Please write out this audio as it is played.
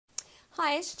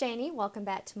Hi, it's Janie. Welcome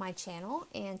back to my channel,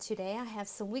 and today I have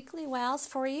some weekly wows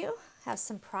for you. I have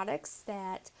some products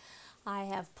that I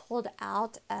have pulled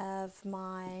out of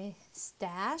my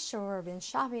stash or been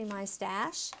shopping my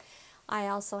stash. I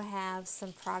also have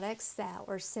some products that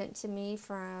were sent to me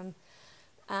from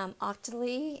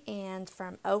Octoly and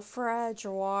from Ofra,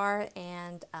 JUARA,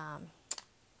 and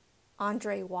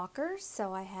Andre Walker.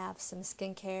 So I have some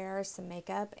skincare, some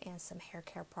makeup, and some hair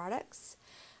care products.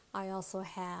 I also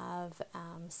have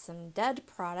some dead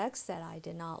products that I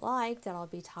did not like that I'll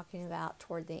be talking about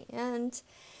toward the end.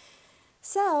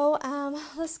 So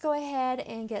let's go ahead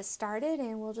and get started,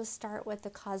 and we'll just start with the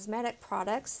cosmetic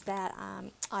products that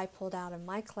I pulled out of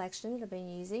my collection that I've been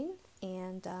using,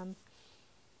 and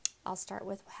I'll start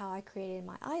with how I created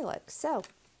my eye look. So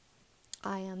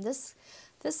I am this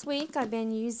week I've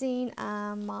been using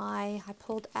I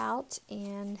pulled out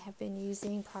and have been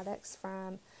using products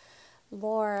from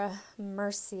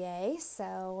Mercier,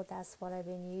 so that's what I've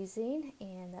been using,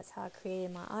 and that's how I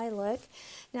created my eye look.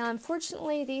 Now,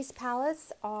 unfortunately, these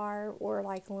palettes were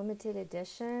like limited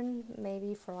edition,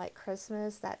 maybe for like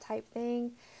Christmas, that type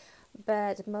thing.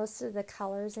 But most of the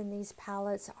colors in these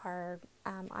palettes are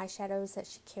eyeshadows that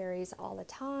she carries all the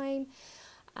time.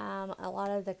 A lot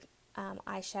of the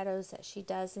eyeshadows that she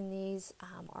does in these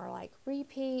are like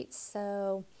repeats,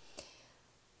 so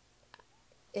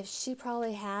if she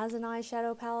probably has an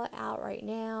eyeshadow palette out right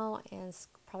now, and it's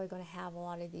probably going to have a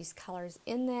lot of these colors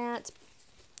in that.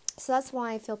 So that's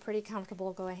why I feel pretty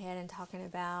comfortable going ahead and talking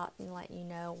about and letting you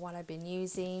know what I've been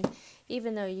using,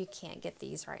 even though you can't get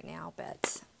these right now,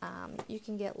 but you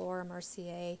can get Laura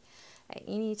Mercier at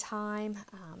any time.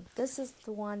 This is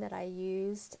the one that I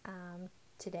used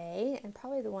today, and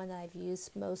probably the one that I've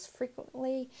used most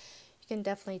frequently. You can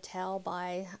definitely tell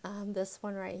by this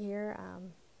one right here.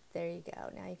 There you go.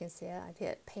 Now you can see it. I've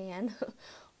hit pan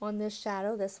on this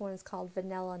shadow. This one is called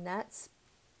Vanilla Nuts.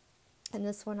 And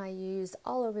this one I used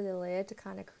all over the lid to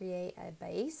kind of create a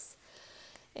base.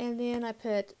 And then I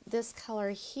put this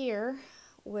color here,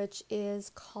 which is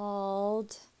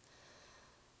called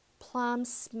Plum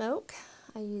Smoke.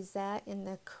 I use that in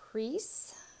the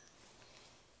crease.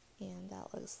 And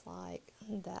that looks like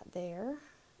that there.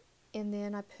 And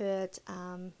then I put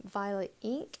Violet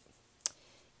Ink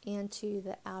into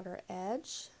the outer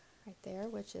edge right there,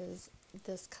 which is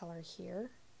this color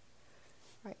here,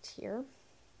 right here,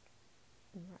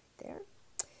 and right there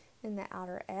in the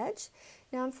outer edge.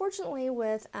 Now, unfortunately,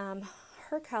 with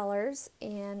her colors,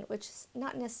 and which is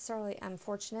not necessarily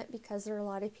unfortunate, because there are a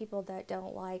lot of people that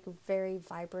don't like very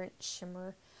vibrant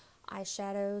shimmer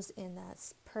eyeshadows, and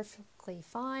that's perfectly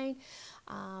fine.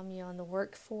 You know, in the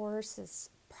workforce, it's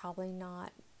probably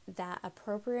not that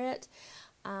appropriate.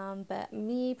 But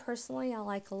me personally, I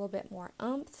like a little bit more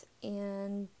oomph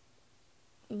in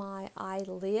my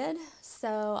eyelid,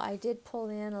 so I did pull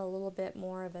in a little bit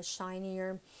more of a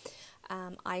shinier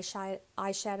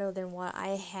eyeshadow than what I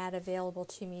had available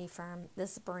to me from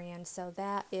this brand. So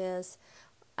that is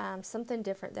something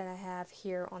different that I have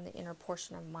here on the inner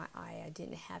portion of my eye. I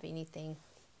didn't have anything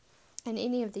in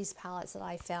any of these palettes that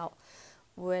I felt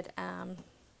would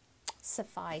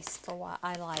suffice for what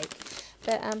I like.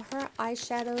 But her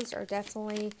eyeshadows are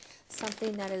definitely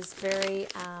something that is very,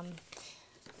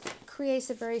 creates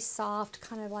a very soft,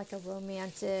 kind of like a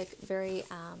romantic, very,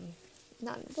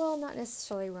 not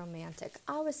necessarily romantic.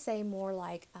 I would say more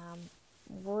like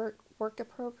work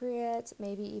appropriate,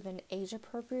 maybe even age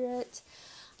appropriate.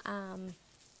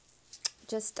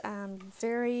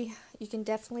 Very, you can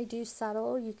definitely do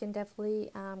subtle, you can definitely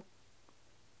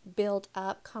build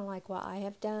up, kind of like what I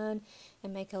have done,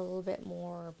 and make it a little bit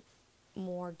more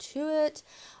to it,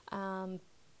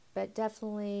 but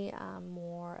definitely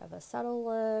more of a subtle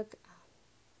look,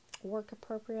 work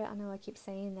appropriate. I know I keep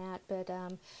saying that, but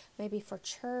maybe for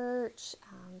church,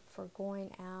 for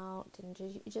going out, and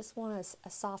you just want a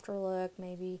softer look,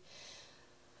 maybe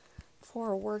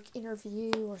for a work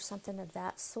interview or something of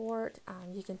that sort.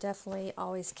 You can definitely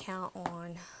always count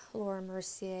on Laura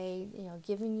Mercier, you know,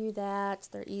 giving you that.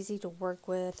 They're easy to work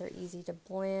with, they're easy to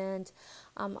blend.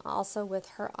 Also with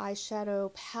her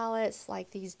eyeshadow palettes,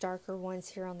 like these darker ones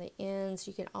here on the ends,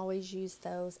 you can always use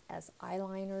those as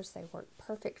eyeliners. They work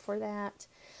perfect for that.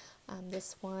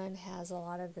 This one has a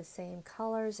lot of the same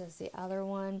colors as the other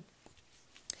one.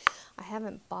 I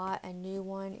haven't bought a new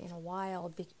one in a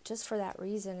while, just for that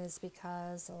reason, is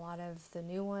because a lot of the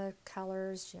new one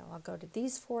colors, you know, I'll go to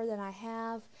these four that I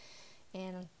have,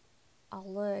 and I'll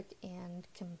look and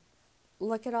can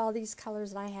look at all these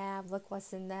colors that I have, look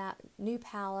what's in that new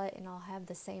palette, and I'll have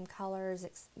the same colors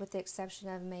with the exception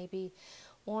of maybe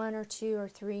 1 or 2 or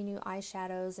 3 new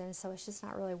eyeshadows, and so it's just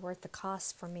not really worth the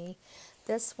cost for me.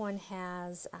 This one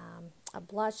has a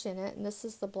blush in it, and this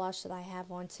is the blush that I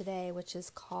have on today, which is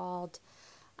called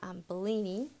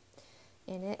Bellini.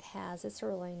 And it's a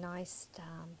really nice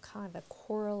kind of a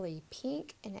corally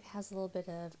pink, and it has a little bit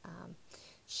of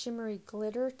shimmery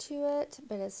glitter to it,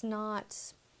 but it's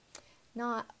not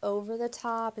over the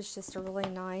top. It's just a really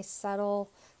nice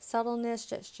subtleness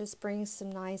that just brings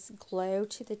some nice glow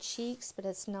to the cheeks, but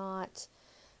it's not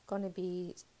going to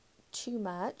be too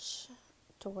much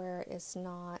to where it's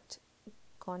not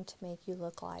going to make you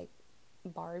look like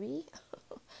Barbie.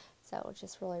 So it's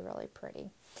just really, really pretty.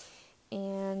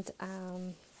 And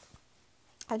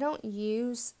I don't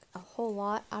use a whole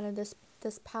lot out of this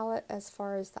palette as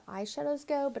far as the eyeshadows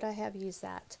go, but I have used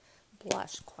that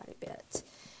blush quite a bit.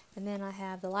 And then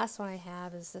the last one I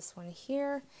have is this one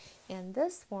here. And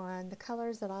this one, the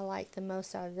colors that I like the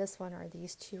most out of this one are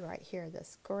these two right here.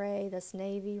 This gray, this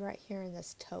navy right here, and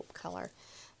this taupe color.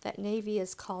 That navy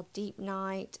is called Deep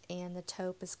Night, and the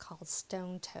taupe is called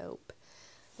Stone Taupe.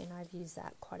 And I've used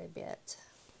that quite a bit.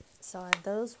 So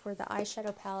those were the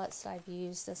eyeshadow palettes that I've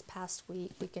used this past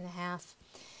week and a half.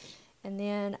 And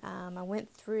then I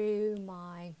went through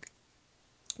my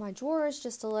drawers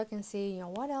just to look and see,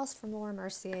 what else from Laura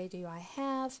Mercier do I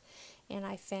have? And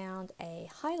I found a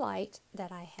highlight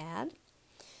that I had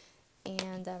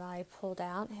and that I pulled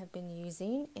out and have been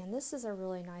using. And this is a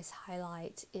really nice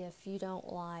highlight if you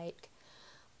don't like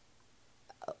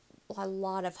a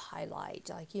lot of highlight,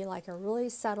 like you like a really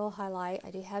subtle highlight. I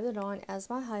do have it on as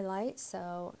my highlight,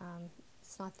 so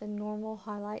it's not the normal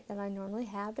highlight that I normally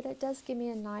have, but it does give me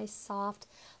a nice soft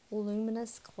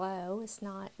luminous glow. It's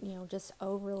not just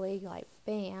overly like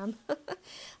bam.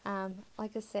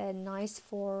 Like I said, nice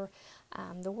for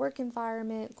the work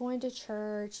environment, going to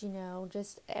church,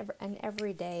 just an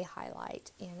everyday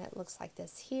highlight. And it looks like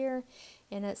this here,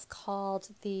 and it's called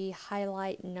the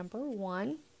highlight number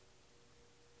 1.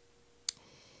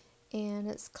 And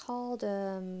it's called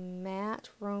a Matte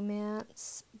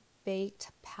Romance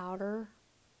Baked Powder.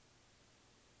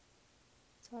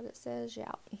 That's what it says,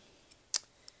 yeah.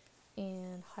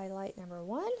 And highlight number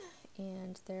 1.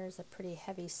 And there's a pretty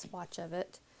heavy swatch of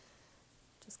it.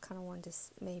 Just kind of wanted to,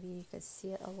 maybe you could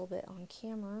see it a little bit on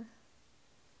camera.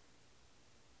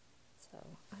 So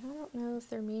I don't know if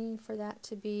they're meaning for that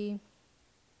to be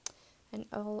an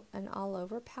all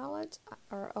over palette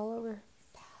or all over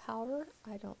powder.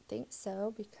 I don't think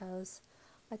so, because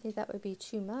I think that would be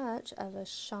too much of a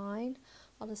shine.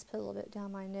 I'll just put a little bit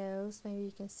down my nose. Maybe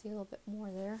you can see a little bit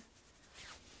more there.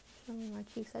 Show me my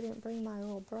cheeks. I didn't bring my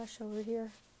little brush over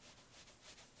here.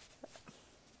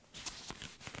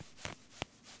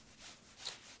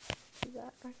 See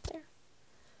that right there?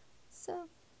 So,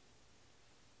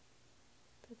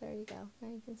 but there you go. Now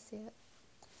you can see it.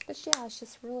 But yeah, it's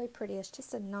just really pretty. It's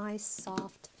just a nice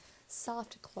soft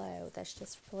glow that's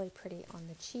just really pretty on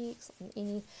the cheeks, and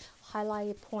any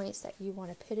highlighted points that you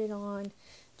want to put it on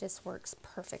just works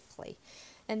perfectly.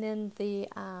 And then the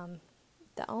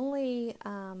only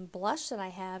blush that I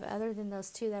have other than those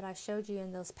two that I showed you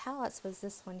in those palettes was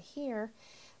this one here,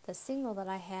 the single that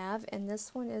I have, and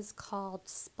this one is called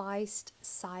Spiced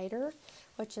Cider,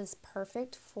 which is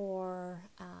perfect for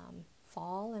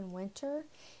fall and winter.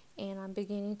 And I'm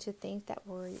beginning to think that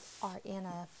we are in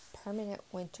a permanent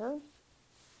winter.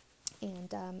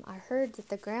 And I heard that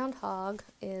the groundhog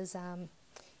is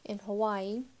in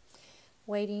Hawaii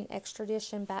waiting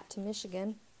extradition back to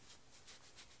Michigan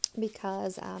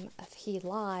because he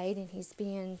lied, and he's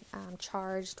being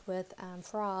charged with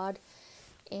fraud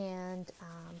and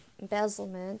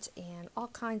embezzlement and all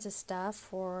kinds of stuff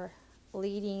for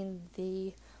leading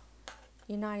the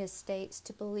United States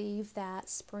to believe that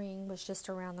spring was just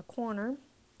around the corner,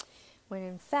 when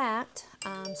in fact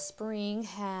spring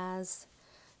has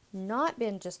not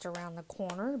been just around the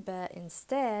corner, but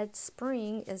instead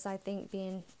spring is, I think,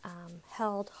 being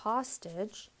held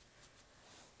hostage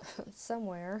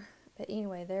somewhere. But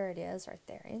anyway, there it is right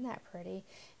there. Isn't that pretty?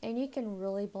 And you can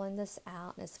really blend this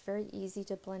out, and it's very easy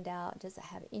to blend out. It doesn't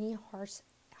have any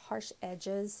harsh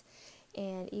edges,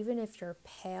 and even if you're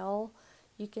pale,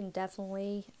 you can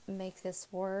definitely make this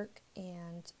work,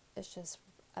 and it's just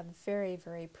a very,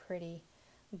 very pretty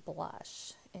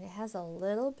blush. And it has a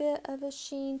little bit of a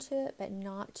sheen to it, but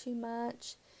not too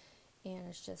much. And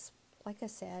it's just, like I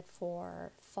said,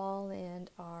 for fall and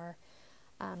our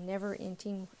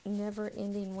never-ending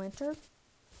winter.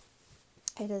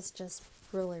 It is just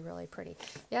really, really pretty.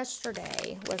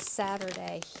 Yesterday was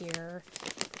Saturday here,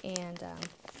 and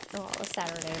well, it was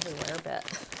Saturday everywhere, but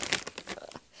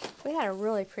we had a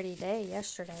really pretty day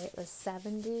yesterday. It was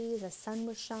 70, the sun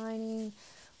was shining,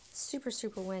 super,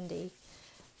 super windy.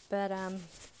 But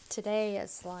today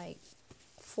it's like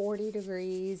 40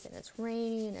 degrees and it's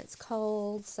rainy and it's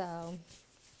cold, so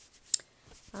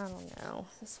I don't know.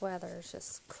 This weather is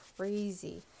just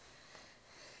crazy.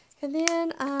 And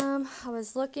then I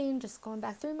was looking, just going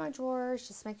back through my drawers,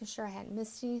 just making sure I hadn't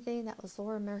missed anything that was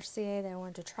Laura Mercier that I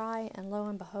wanted to try. And lo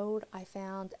and behold, I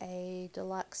found a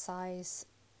deluxe size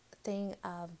thing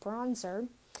of bronzer.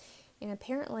 And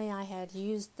apparently I had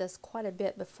used this quite a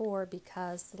bit before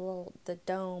because the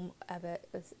dome of it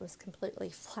was completely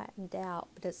flattened out.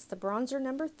 But it's the bronzer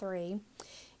number 3,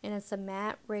 and it's a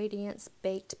Matte Radiance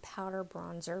Baked Powder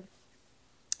Bronzer.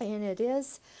 And it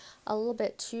is a little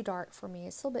bit too dark for me.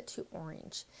 It's a little bit too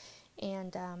orange.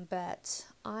 And but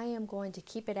I am going to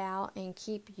keep it out and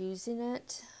keep using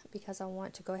it because I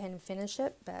want to go ahead and finish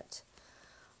it. But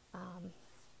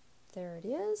there it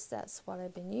is. That's what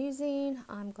I've been using.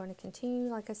 I'm going to continue,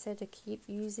 like I said, to keep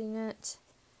using it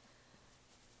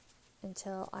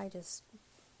until I just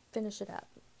finish it up.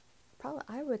 Probably,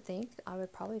 I would think I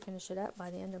would probably finish it up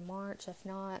by the end of March, if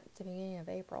not the beginning of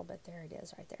April, but there it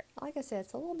is right there. Like I said,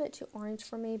 it's a little bit too orange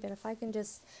for me, but if I can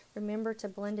just remember to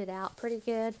blend it out pretty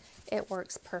good, it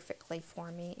works perfectly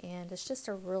for me, and it's just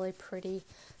a really pretty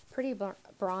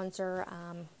bronzer.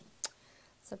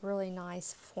 It's a really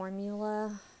nice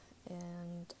formula,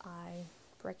 and I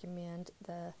recommend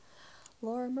the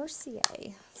Laura Mercier.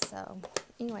 So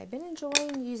anyway, I've been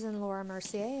enjoying using Laura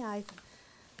Mercier. I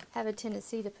have a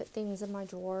tendency to put things in my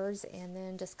drawers and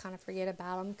then just kind of forget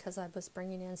about them because I was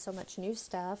bringing in so much new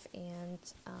stuff, and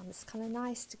it's kind of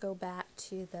nice to go back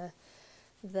to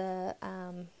the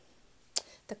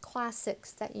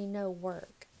classics that you know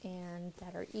work and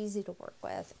that are easy to work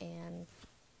with and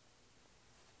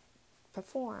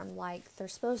perform like they're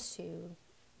supposed to,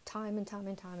 time and time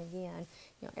and time again.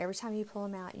 You know, every time you pull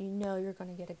them out, you know you're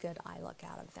going to get a good eye look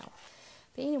out of them.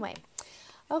 But anyway,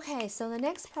 okay, so the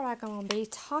next product I'm going to be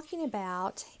talking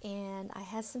about, and I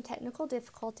had some technical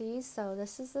difficulties, so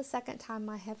this is the second time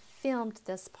I have filmed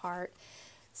this part.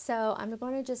 So I'm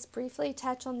going to just briefly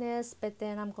touch on this, but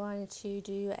then I'm going to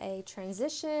do a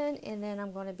transition, and then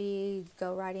I'm going to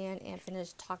go right in and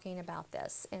finish talking about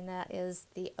this, and that is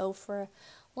the Ofra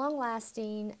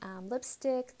long-lasting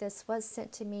lipstick. This was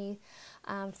sent to me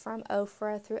from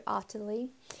Ofra through Ottilie.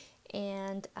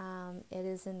 And it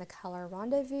is in the color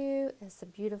Rendezvous. It's a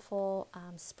beautiful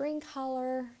spring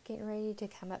color, getting ready to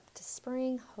come up to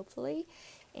spring, hopefully.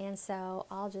 And so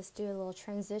I'll just do a little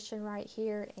transition right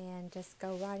here and just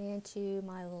go right into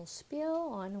my little spiel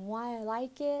on why I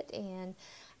like it and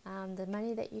the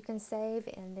money that you can save.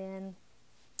 And then,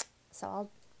 so I'll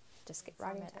just get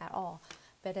right into it at all.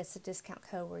 But it's a discount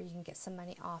code where you can get some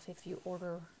money off if you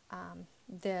order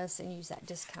this and use that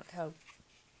discount code.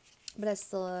 But it's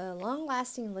the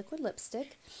long-lasting liquid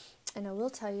lipstick, and I will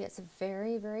tell you it's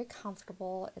very, very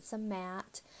comfortable. It's a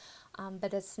matte,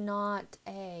 but it's not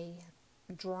a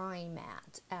drying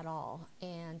matte at all,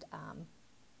 and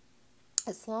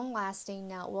it's long-lasting.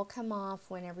 Now, it will come off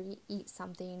whenever you eat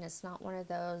something. It's not one of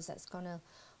those that's going to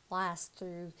last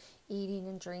through eating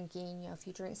and drinking. You know, if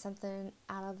you drink something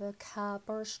out of a cup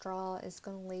or a straw, it's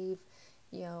going to leave,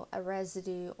 you know, a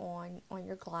residue on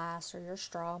your glass or your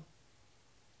straw.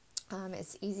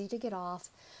 It's easy to get off,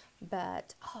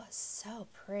 but oh, it's so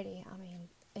pretty. I mean,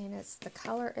 and the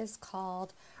color is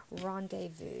called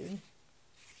Rendezvous,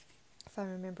 if I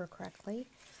remember correctly.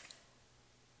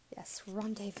 Yes,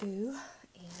 Rendezvous,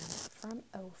 and from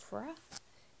Ofra.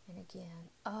 And again,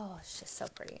 oh, it's just so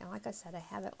pretty. And like I said, I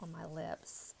have it on my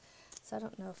lips, so I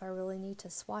don't know if I really need to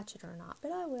swatch it or not,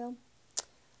 but I will.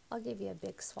 I'll give you a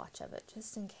big swatch of it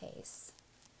just in case.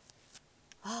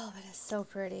 Oh, but it's so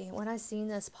pretty. When I seen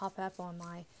this pop up on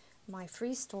my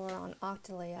free store on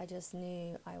Octoly, I just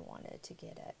knew I wanted to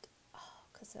get it. Oh,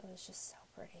 because it was just so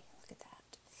pretty. Look at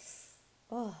that.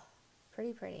 Oh,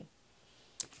 pretty, pretty.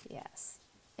 Yes.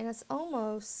 And it's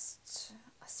almost,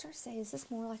 I start to say, is this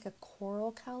more like a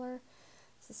coral color?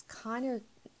 This kind of,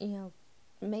 you know,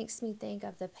 makes me think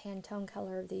of the Pantone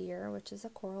color of the year, which is a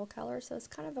coral color. So it's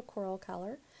kind of a coral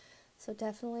color. So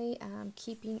definitely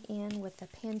keeping in with the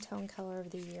Pantone color of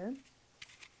the year.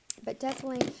 But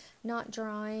definitely not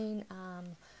drying,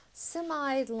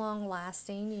 semi-long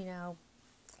lasting. You know,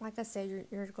 like I said,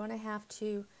 you're going to have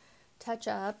to touch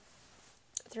up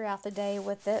throughout the day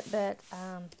with it, but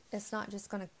it's not just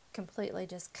going to completely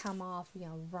just come off, you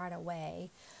know, right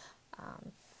away.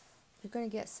 You're going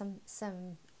to get some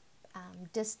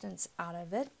distance out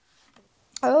of it.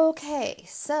 Okay,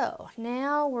 so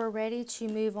now we're ready to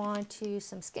move on to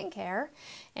some skincare.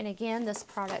 And again, this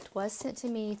product was sent to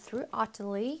me through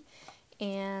Ottilie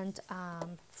and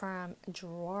from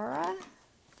JUARA.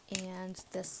 And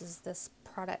this is this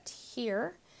product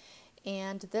here.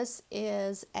 and this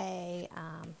is a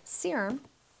serum.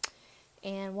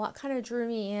 And what kind of drew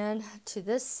me in to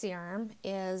this serum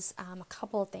is a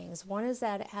couple of things. One is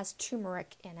that it has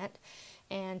turmeric in it,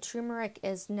 and turmeric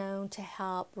is known to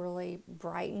help really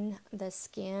brighten the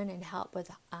skin and help with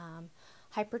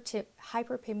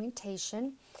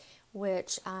hyperpigmentation,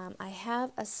 which I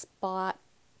have a spot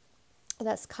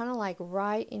that's kind of like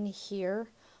right in here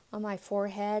on my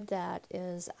forehead that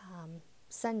is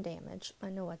sun damage.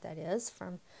 I know what that is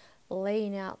from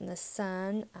laying out in the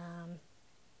sun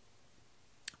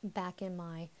back in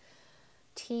my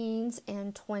teens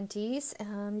and 20s.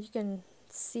 You can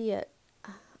see it.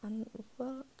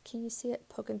 Well, can you see it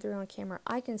poking through on camera?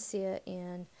 I can see it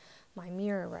in my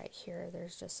mirror right here.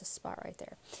 There's just a spot right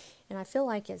there. And I feel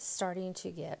like it's starting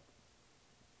to get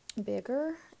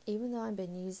bigger, even though I've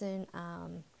been using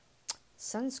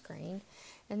sunscreen.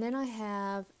 And then I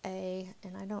have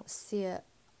and I don't see it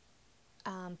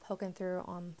poking through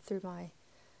through my,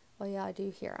 well, yeah, I do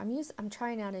here. I'm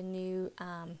trying out a new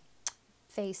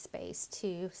face base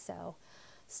too, so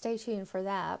stay tuned for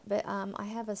that. But I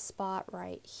have a spot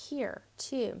right here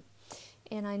too,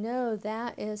 and I know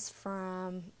that is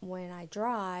from when I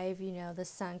drive, you know, the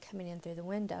sun coming in through the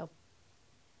window.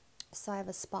 So I have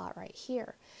a spot right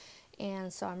here,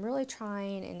 and so I'm really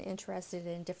trying and interested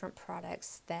in different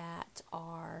products that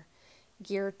are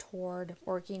geared toward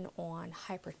working on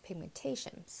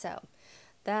hyperpigmentation. So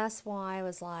that's why I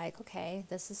was like, okay,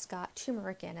 this has got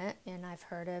turmeric in it, and I've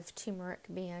heard of turmeric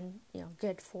being, you know,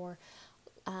 good for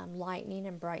lightening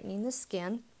and brightening the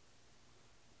skin.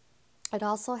 It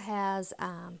also has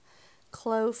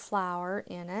clove flower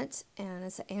in it, and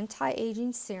it's an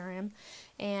anti-aging serum.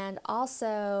 And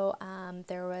also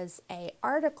there was an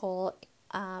article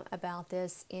about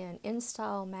this in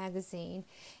InStyle magazine,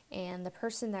 and the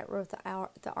person that wrote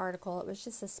the article, it was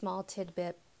just a small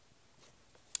tidbit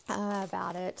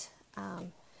about it,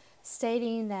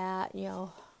 stating that, you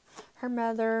know, her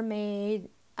mother made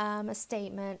a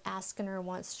statement asking her,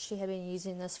 once she had been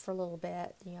using this for a little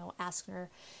bit, you know, asking her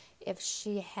if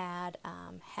she had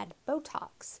had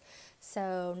Botox.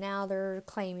 So now they're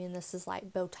claiming this is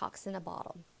like Botox in a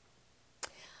bottle.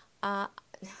 I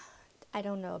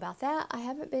don't know about that. I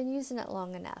haven't been using it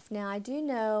long enough. Now, I do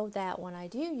know that when I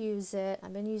do use it,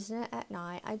 I've been using it at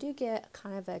night, I do get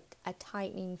kind of a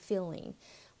tightening feeling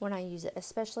when I use it,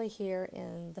 especially here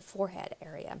in the forehead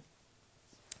area.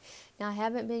 Now, I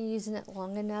haven't been using it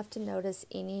long enough to notice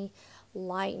any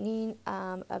lightening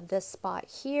of this spot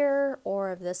here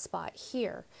or of this spot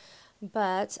here,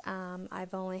 but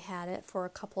I've only had it for a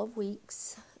couple of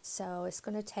weeks, so it's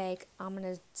going to take, I'm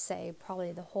going to say,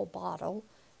 probably the whole bottle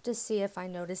to see if I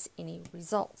notice any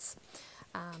results,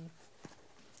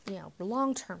 you know,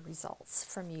 long-term results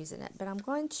from using it. But I'm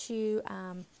going to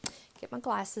get my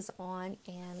glasses on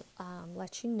and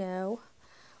let you know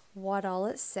what all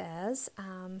it says.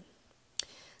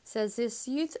 Says this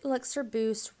youth elixir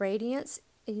boosts radiance,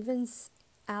 evens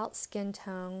out skin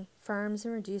tone, firms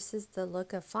and reduces the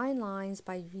look of fine lines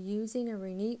by using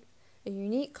a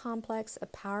unique complex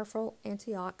of powerful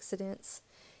antioxidants,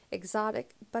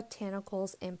 exotic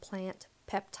botanicals, and plant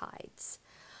peptides,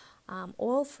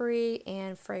 oil-free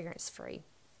and fragrance-free.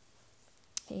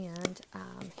 And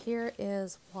here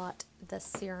is what the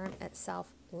serum itself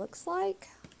looks like.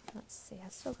 Let's see, I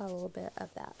still got a little bit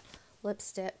of that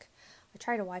lipstick. I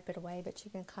try to wipe it away, but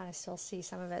you can kind of still see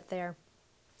some of it there.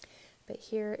 But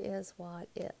here is what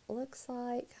it looks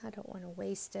like. I don't want to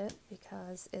waste it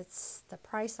because the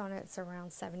price on it's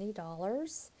around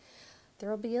 $70. There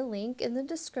will be a link in the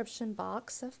description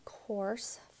box, of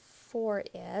course, for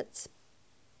it.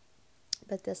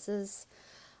 But this is,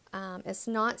 it's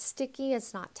not sticky,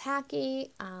 it's not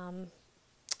tacky.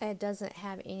 It doesn't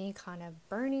have any kind of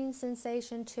burning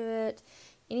sensation to it,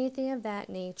 anything of that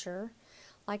nature.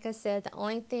 Like I said, the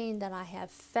only thing that I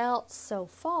have felt so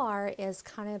far is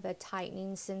kind of a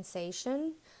tightening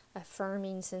sensation, a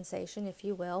firming sensation, if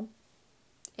you will,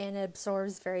 and it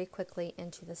absorbs very quickly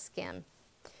into the skin.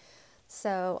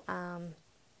 So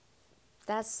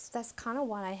that's kind of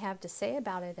what I have to say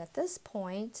about it at this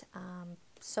point.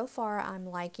 So far, I'm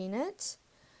liking it.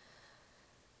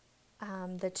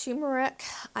 The turmeric,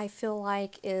 I feel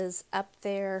like, is up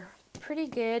there pretty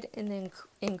good in the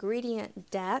ingredient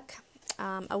deck.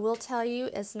 I will tell you,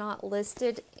 it's not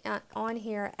listed on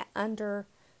here under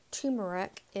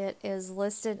turmeric. It is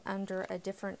listed under a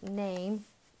different name,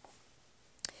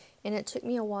 and it took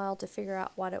me a while to figure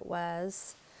out what it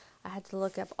was. I had to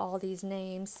look up all these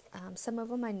names. Some of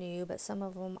them I knew, but some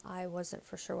of them I wasn't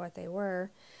for sure what they were.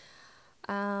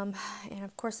 And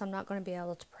of course, I'm not going to be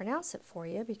able to pronounce it for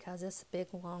you because it's a big,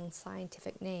 long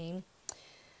scientific name.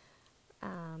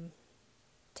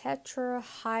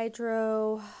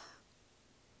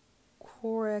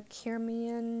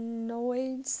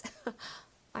 tetrahydrochlorocarbaminoids.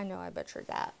 I know I butchered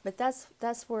that, but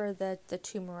that's where the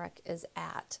turmeric is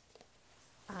at,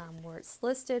 where it's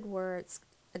listed, where it's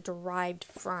derived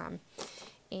from.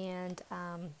 And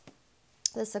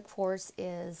this, of course,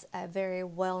 is a very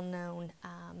well-known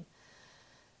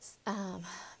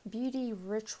beauty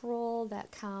ritual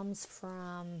that comes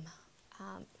from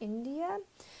India,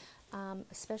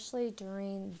 especially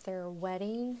during their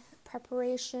wedding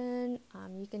preparation.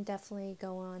 You can definitely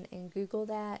go on and Google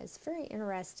that. It's very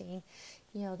interesting.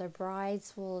 You know, the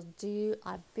brides will do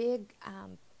a big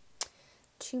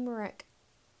turmeric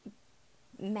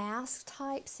mask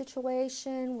type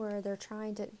situation where they're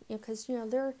trying to, because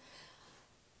they're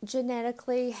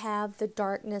genetically have the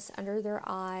darkness under their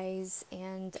eyes,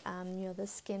 and the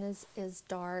skin is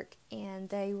dark, and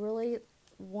they really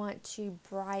want to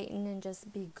brighten and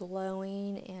just be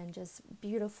glowing and just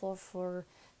beautiful for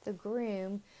the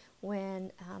groom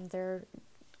when they're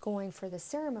going for the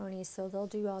ceremony. So they'll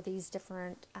do all these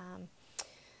different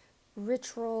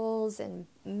rituals and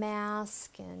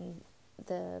masks, and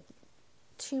the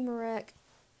turmeric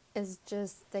is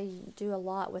just, they do a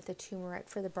lot with the turmeric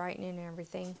for the brightening and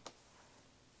everything.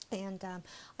 And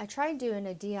I tried doing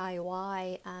a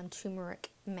DIY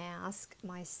turmeric mask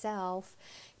myself,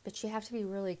 but you have to be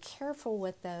really careful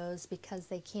with those because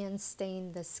they can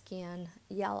stain the skin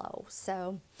yellow.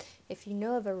 So if you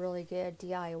know of a really good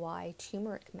DIY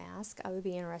turmeric mask, I would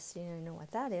be interested to know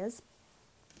what that is.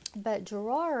 But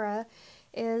JUARA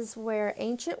is where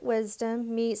ancient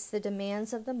wisdom meets the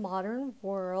demands of the modern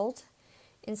world,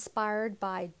 inspired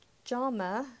by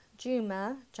Jama,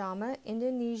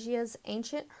 Indonesia's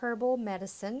ancient herbal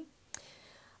medicine.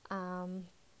 Let's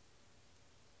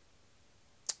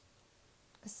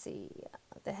see,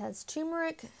 that has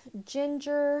turmeric,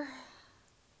 ginger,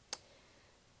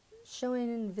 showing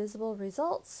invisible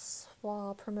results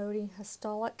while promoting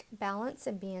histolic balance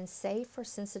and being safe for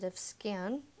sensitive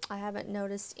skin. I haven't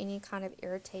noticed any kind of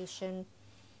irritation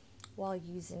while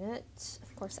using it.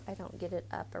 Of course, I don't get it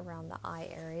up around the eye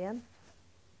area.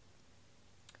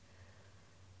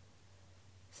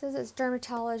 It says it's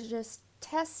dermatologist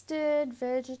tested,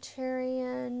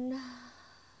 vegetarian,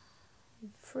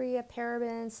 free of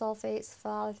parabens, sulfates,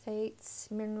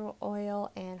 phthalates, mineral oil,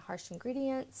 and harsh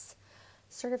ingredients.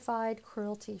 Certified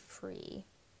cruelty free.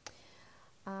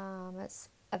 It's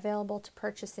available to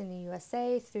purchase in the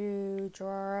USA through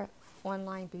JUARA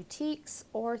online boutiques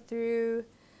or through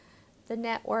the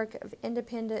network of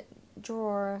independent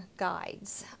JUARA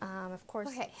guides. Of course,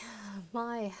 okay,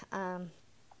 my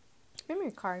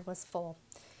memory card was full,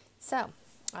 so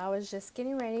I was just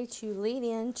getting ready to lead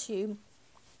into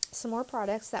some more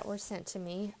products that were sent to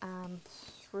me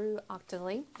through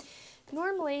Octoly.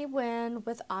 Normally,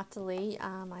 with Octoly,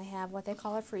 I have what they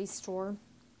call a free store.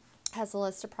 It has a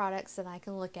list of products that I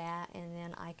can look at, and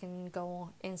then I can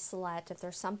go and select if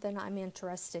there's something I'm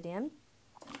interested in,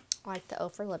 like the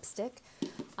Ofra lipstick.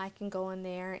 I can go in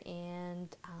there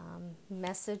and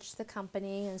message the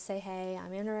company and say, hey,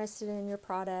 I'm interested in your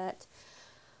product.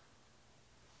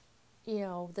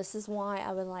 This is why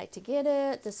I would like to get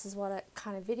it. This is what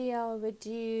kind of video I would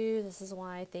do. This is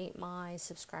why I think my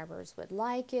subscribers would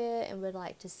like it and would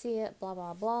like to see it, blah,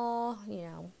 blah, blah.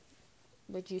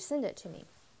 Would you send it to me?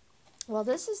 Well,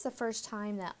 this is the first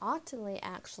time that Octoly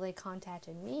actually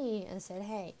contacted me and said,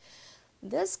 hey,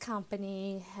 this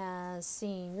company has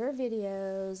seen your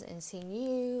videos and seen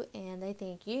you, and they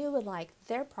think you would like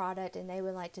their product, and they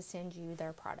would like to send you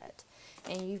their product.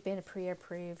 And you've been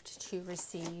pre-approved to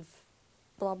receive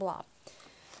blah, blah.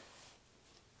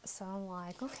 So I'm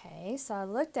like, okay. So I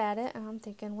looked at it, and I'm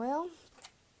thinking,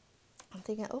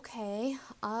 okay,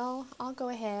 I'll go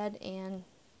ahead and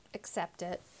accept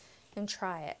it and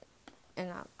try it.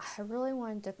 And I really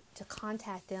wanted to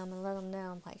contact them and let them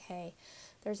know, I'm like, hey,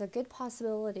 there's a good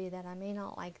possibility that I may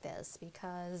not like this,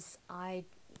 because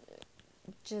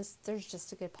there's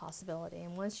just a good possibility.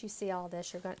 And once you see all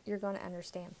this, you're going to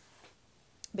understand.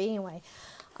 But anyway,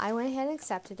 I went ahead and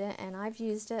accepted it, and I've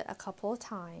used it a couple of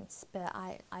times, but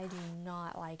I do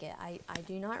not like it. I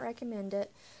do not recommend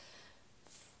it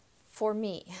for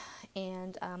me.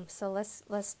 And so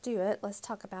let's do it. Let's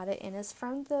talk about it. And it's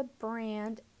from the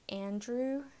brand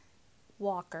Andrew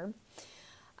Walker.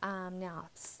 Now,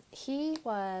 he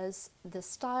was the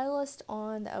stylist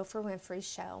on the Oprah Winfrey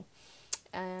show,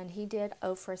 and he did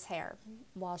Ofra's hair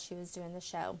while she was doing the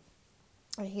show.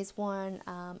 And he's won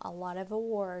a lot of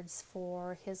awards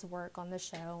for his work on the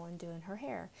show and doing her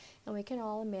hair. And we can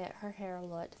all admit her hair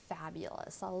looked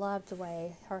fabulous. I loved the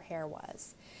way her hair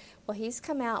was. Well, he's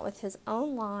come out with his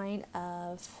own line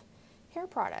of hair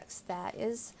products that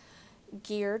is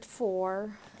geared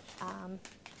for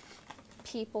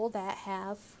people that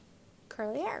have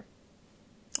curly hair.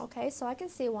 Okay, so I can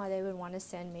see why they would want to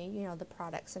send me, you know, the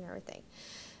products and everything.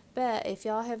 But if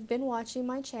y'all have been watching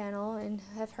my channel and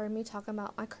have heard me talk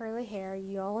about my curly hair,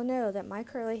 you all know that my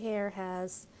curly hair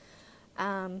has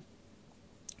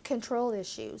control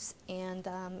issues, and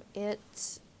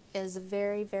it is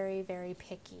very, very, very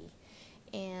picky,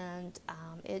 and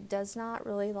it does not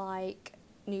really like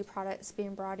new products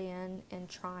being brought in and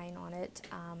trying on it.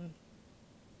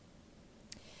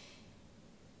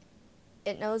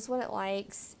 It knows what it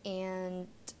likes, and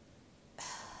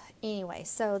anyway,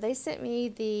 so they sent me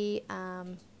the,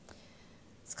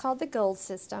 it's called the Gold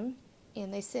System,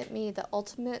 and they sent me the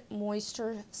Ultimate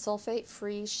Moisture Sulfate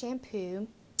Free Shampoo.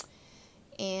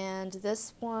 And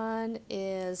this one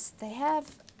is, they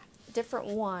have different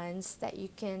ones that you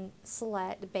can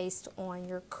select based on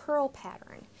your curl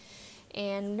pattern.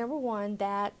 And number one,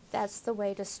 that's the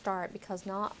way to start, because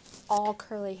not all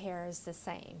curly hair is the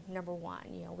same. Number one,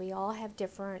 you know, we all have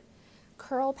different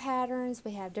curl patterns,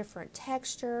 we have different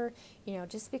texture. You know,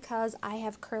 just because I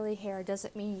have curly hair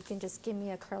doesn't mean you can just give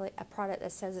me a product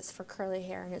that says it's for curly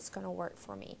hair and it's going to work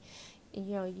for me.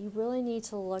 You know, you really need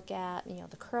to look at, you know,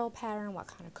 the curl pattern, what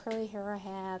kind of curly hair I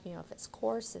have, you know, if it's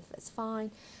coarse, if it's fine.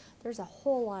 There's a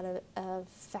whole lot of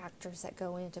factors that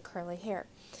go into curly hair.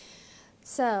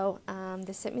 So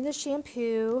they sent me the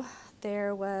shampoo.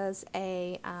 There was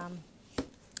a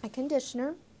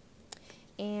conditioner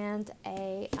and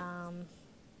a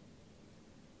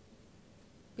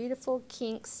beautiful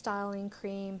kink styling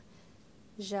cream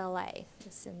gelée.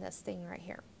 It's in this thing right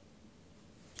here.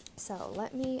 So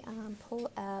let me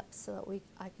pull up so that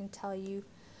I can tell you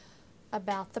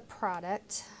about the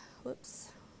product. Whoops,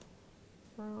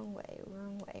 wrong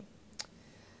way.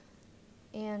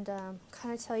 And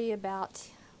kind of tell you about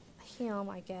him,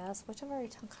 I guess, which I've already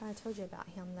kind of told you about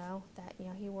him, though, that, you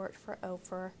know, he worked for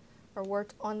Ofra, or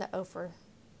worked on the Ofra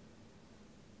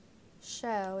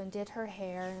show and did her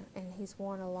hair, and he's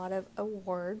won a lot of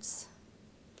awards,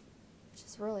 which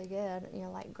is really good, you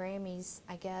know, like Grammys,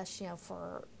 I guess, you know,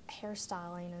 for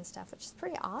hairstyling and stuff, which is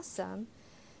pretty awesome,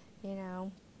 you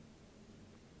know.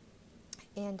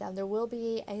 And there will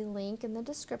be a link in the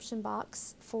description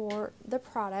box for the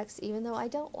products. Even though I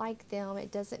don't like them,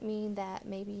 it doesn't mean that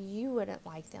maybe you wouldn't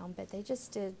like them, but they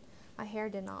just did, my hair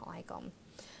did not like them.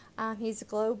 He's a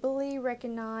globally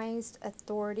recognized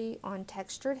authority on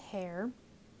textured hair.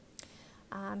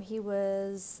 He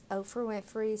was Oprah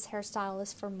Winfrey's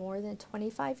hairstylist for more than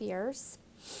 25 years.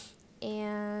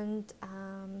 And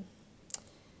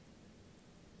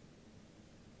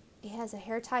he has a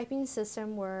hair typing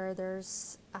system where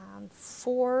there's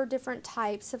 4 different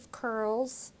types of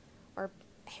curls or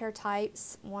hair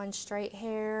types: one straight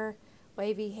hair,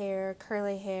 wavy hair,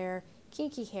 curly hair,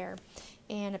 kinky hair.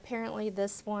 And apparently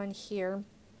this one here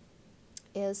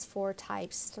is for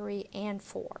types 3 and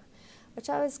 4, which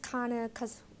I was kind of,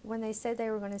 because when they said they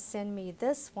were going to send me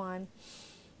this one,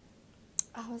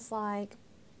 I was like,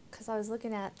 because I was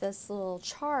looking at this little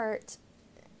chart,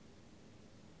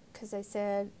 because they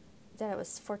said that it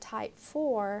was for type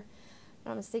 4,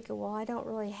 and I was thinking, well, I don't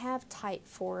really have type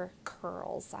 4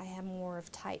 curls. I have more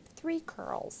of type 3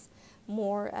 curls,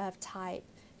 more of type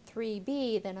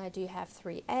 3B than I do have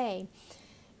 3A.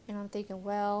 And I'm thinking,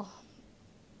 well,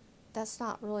 that's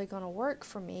not really going to work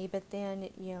for me. But then,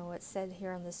 you know, it said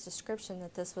here in this description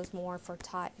that this was more for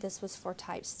this was for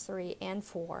types 3 and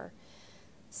 4.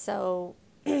 So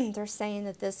they're saying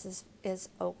that this is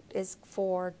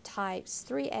for types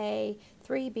 3A,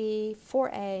 3B,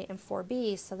 4A, and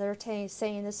 4B. So they're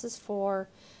saying this is for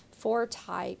 4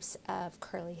 types of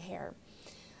curly hair.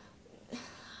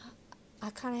 I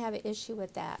kind of have an issue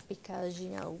with that, because, you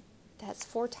know, that's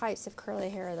 4 types of curly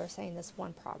hair they're saying this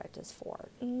one product is for.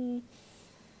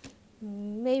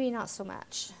 Maybe not so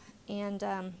much. And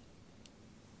where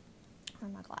are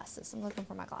my glasses? I'm looking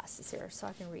for my glasses here so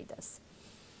I can read this.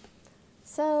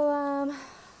 So,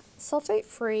 sulfate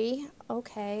free.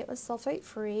 Okay, it was sulfate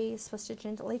free. It's supposed to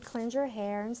gently cleanse your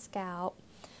hair and scalp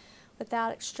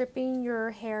without stripping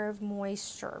your hair of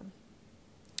moisture.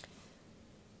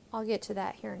 I'll get to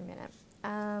that here in a minute.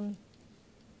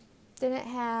 Then it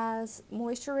has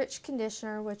moisture-rich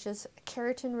conditioner, which is a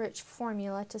keratin-rich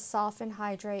formula to soften,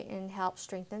 hydrate, and help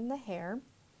strengthen the hair.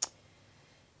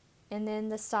 And then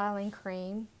the styling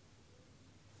cream.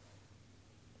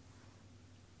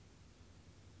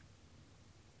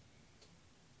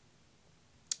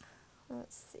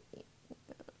 Let's see.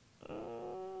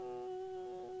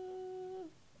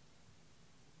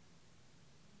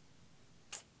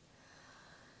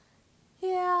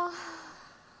 Yeah.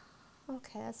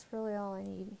 Okay, that's really all I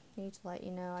need to let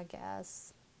you know, I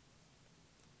guess.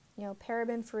 You know,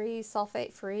 paraben free,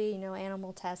 sulfate free, you know,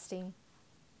 animal testing.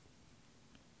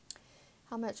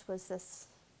 How much was this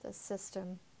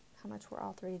system? How much were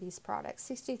all three of these products?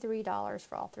 $63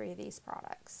 for all three of these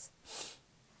products.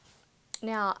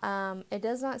 Now, it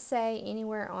does not say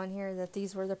anywhere on here that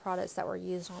these were the products that were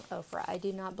used on Ofra. I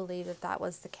do not believe that that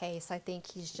was the case. I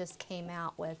think he's just came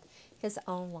out with his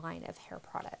own line of hair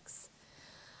products.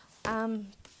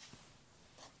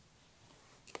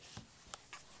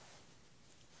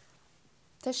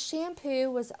 The shampoo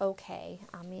was okay.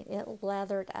 I mean, it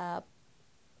lathered up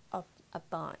a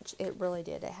bunch. It really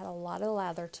did. It had a lot of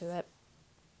lather to it.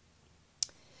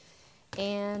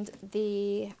 And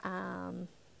the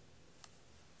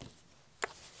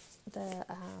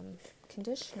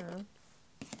conditioner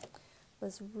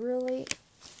was really,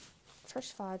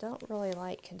 first of all, I don't really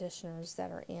like conditioners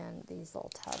that are in these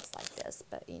little tubs like this,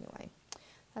 but anyway,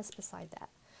 that's beside that.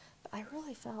 But I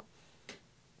really felt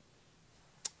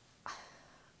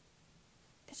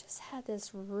it just had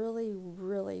this really,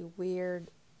 really weird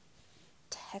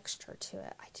texture to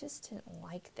it. I just didn't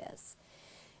like this.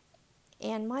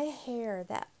 And my hair,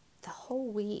 that the whole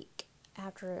week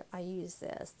after I used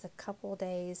this, the couple of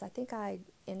days, I think I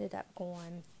ended up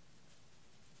going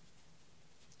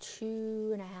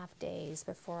 2.5 days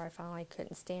before I finally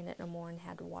couldn't stand it no more and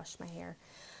had to wash my hair.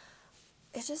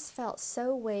 It just felt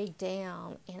so weighed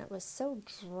down, and it was so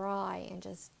dry and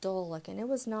just dull looking. It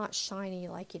was not shiny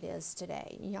like it is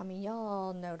today. I mean,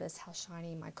 y'all notice how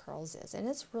shiny my curls is, and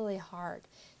it's really hard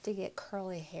to get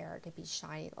curly hair to be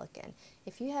shiny looking.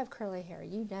 If you have curly hair,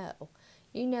 you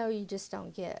know you just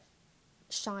don't get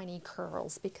shiny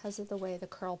curls because of the way the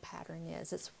curl pattern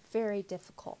is. It's very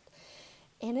difficult.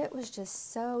 And it was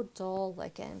just so dull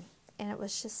looking, and it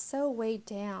was just so weighed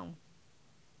down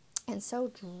and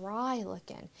so dry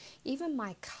looking. Even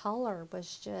my color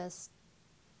was just,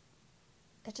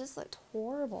 it just looked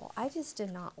horrible. I just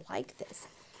did not like this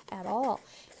at all.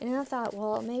 And then I thought,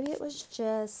 well, maybe it was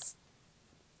just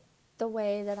the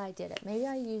way that I did it. Maybe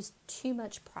I used too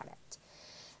much product.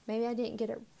 Maybe I didn't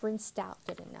get it rinsed out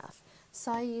good enough.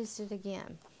 So I used it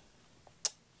again.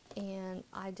 And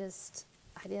I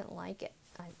didn't like it.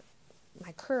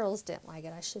 My curls didn't like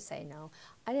it, I should say. No,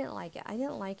 I didn't like it. I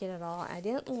didn't like it at all. I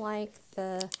didn't like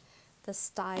the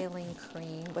styling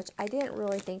cream, which I didn't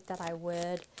really think that I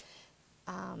would,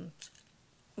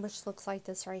 which looks like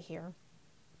this right here.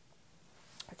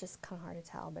 Which is kind of hard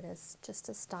to tell, but it's just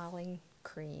a styling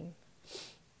cream.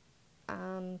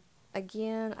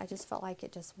 Again, I just felt like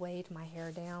it just weighed my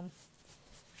hair down.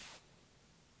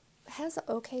 It has an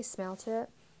okay smell to it.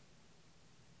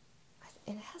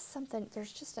 And it has something,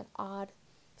 there's just an odd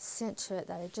scent to it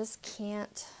that I just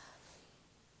can't,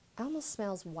 it almost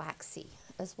smells waxy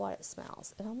is what it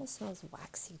smells. It almost smells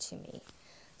waxy to me.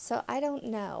 So I don't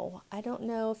know. I don't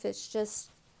know if it's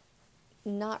just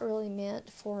not really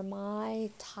meant for my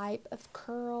type of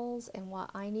curls and what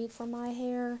I need for my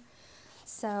hair.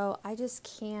 So I just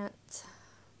can't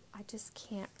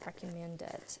recommend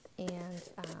it. And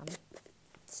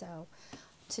so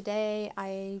today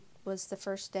was the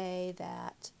first day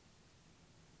that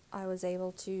I was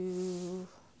able to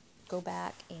go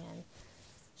back and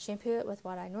shampoo it with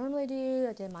what I normally do.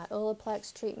 I did my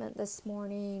Olaplex treatment this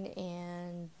morning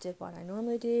and did what I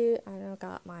normally do. I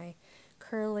got my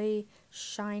curly,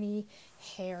 shiny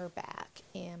hair back,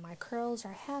 and my curls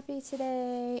are happy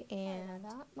today. And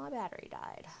my battery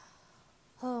died.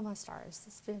 Oh my stars,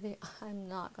 this video, I'm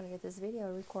not going to get this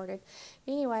video recorded.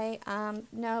 Anyway,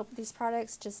 no, these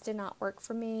products just did not work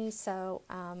for me. So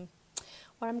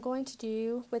what I'm going to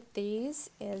do with these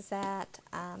is that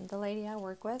the lady I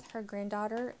work with, her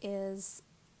granddaughter is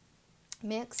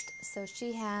mixed, so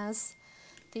she has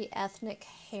the ethnic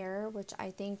hair, which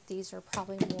I think these are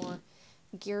probably more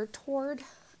geared toward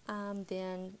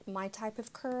than my type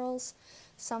of curls.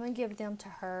 So I'm going to give them to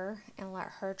her and let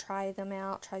her try them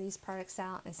out, try these products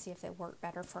out, and see if they work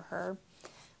better for her,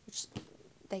 which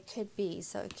they could be.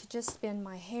 So it could just spin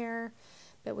my hair,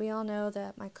 but we all know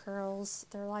that my curls,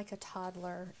 they're like a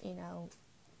toddler, you know.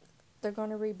 They're going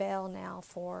to rebel now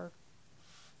for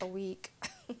a week.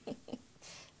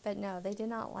 But no, they did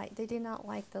not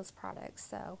like those products.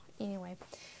 So anyway,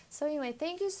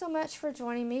 thank you so much for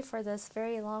joining me for this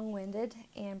very long-winded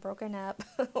and broken up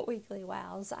weekly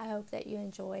wows. I hope that you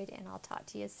enjoyed, and I'll talk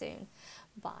to you soon.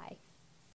 Bye.